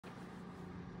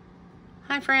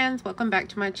Hi friends, welcome back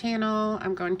to my channel.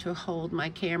 I'm going to hold my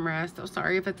camera, so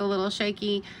sorry if it's a little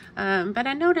shaky, but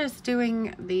I noticed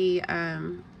doing the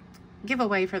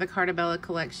giveaway for the Cartabella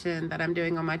collection that I'm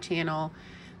doing on my channel,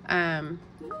 a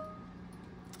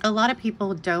lot of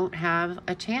people don't have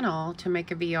a channel to make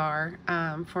a VR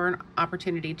for an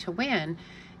opportunity to win.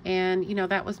 And you know,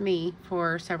 that was me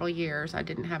for several years. I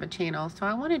didn't have a channel, so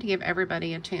I wanted to give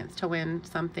everybody a chance to win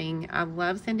something. I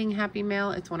love sending happy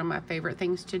mail. It's one of my favorite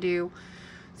things to do.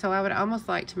 So I would almost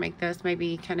like to make this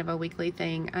maybe kind of a weekly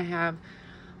thing. I have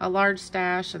a large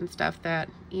stash and stuff that,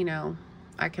 you know,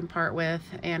 I can part with,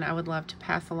 and I would love to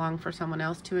pass along for someone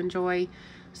else to enjoy.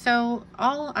 So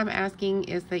all I'm asking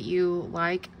is that you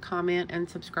like, comment, and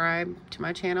subscribe to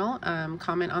my channel.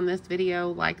 Comment on this video,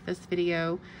 like this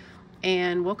video,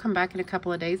 and we'll come back in a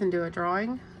couple of days and do a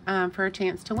drawing for a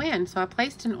chance to win. So I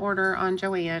placed an order on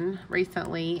Joann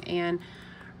recently and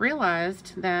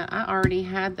realized that I already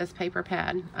had this paper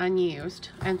pad unused,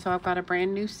 and so I've got a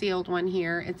brand new sealed one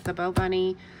here. It's the Bo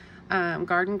Bunny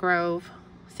Garden Grove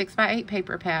 6x8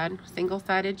 paper pad,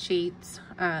 single-sided sheets,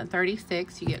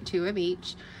 36. You get 2 of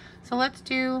each. So let's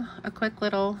do a quick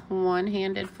little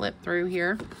one-handed flip through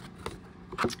here.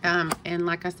 And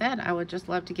like I said, I would just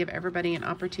love to give everybody an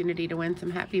opportunity to win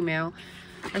some happy mail.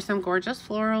 There's some gorgeous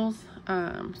florals,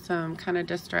 some kind of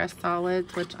distressed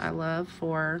solids, which I love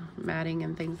for matting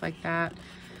and things like that.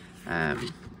 A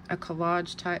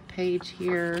collage type page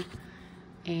here,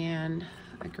 and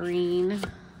a green,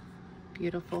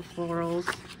 beautiful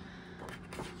florals.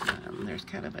 There's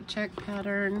kind of a check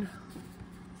pattern,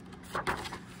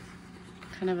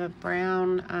 kind of a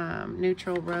brown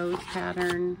neutral rose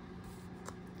pattern.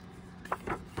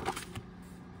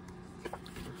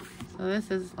 So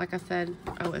this is, like I said,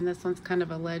 oh, and this one's kind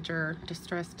of a ledger,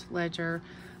 distressed ledger.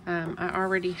 I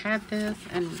already had this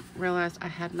and realized I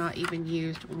had not even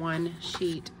used one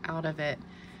sheet out of it.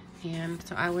 And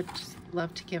so I would just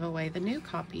love to give away the new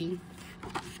copy.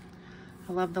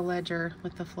 I love the ledger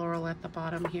with the floral at the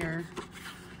bottom here.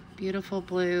 Beautiful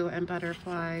blue and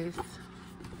butterflies.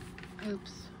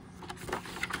 Oops.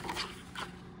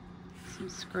 Some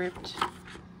script.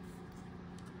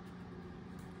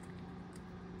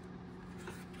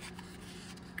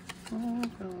 Oh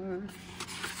God.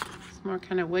 It's more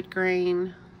kind of wood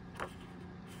grain.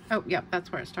 Oh, yep,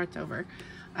 that's where it starts over.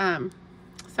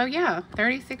 So yeah,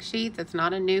 36 sheets. It's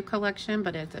not a new collection,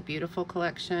 but it's a beautiful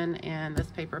collection, and this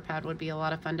paper pad would be a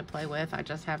lot of fun to play with. I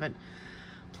just haven't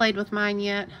played with mine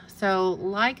yet. So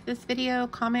like this video,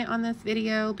 comment on this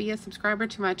video, be a subscriber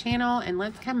to my channel, and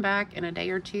let's come back in a day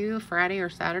or two, Friday or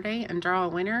Saturday, and draw a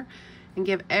winner and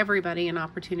give everybody an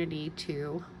opportunity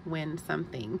to win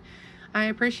something. I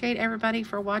appreciate everybody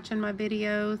for watching my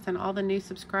videos and all the new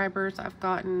subscribers I've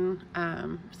gotten.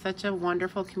 Such a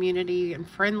wonderful community and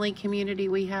friendly community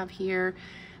we have here.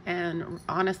 And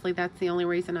honestly, that's the only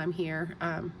reason I'm here,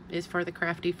 is for the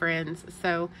crafty friends.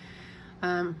 So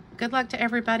good luck to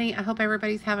everybody. I hope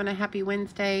everybody's having a happy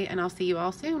Wednesday, and I'll see you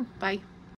all soon. Bye.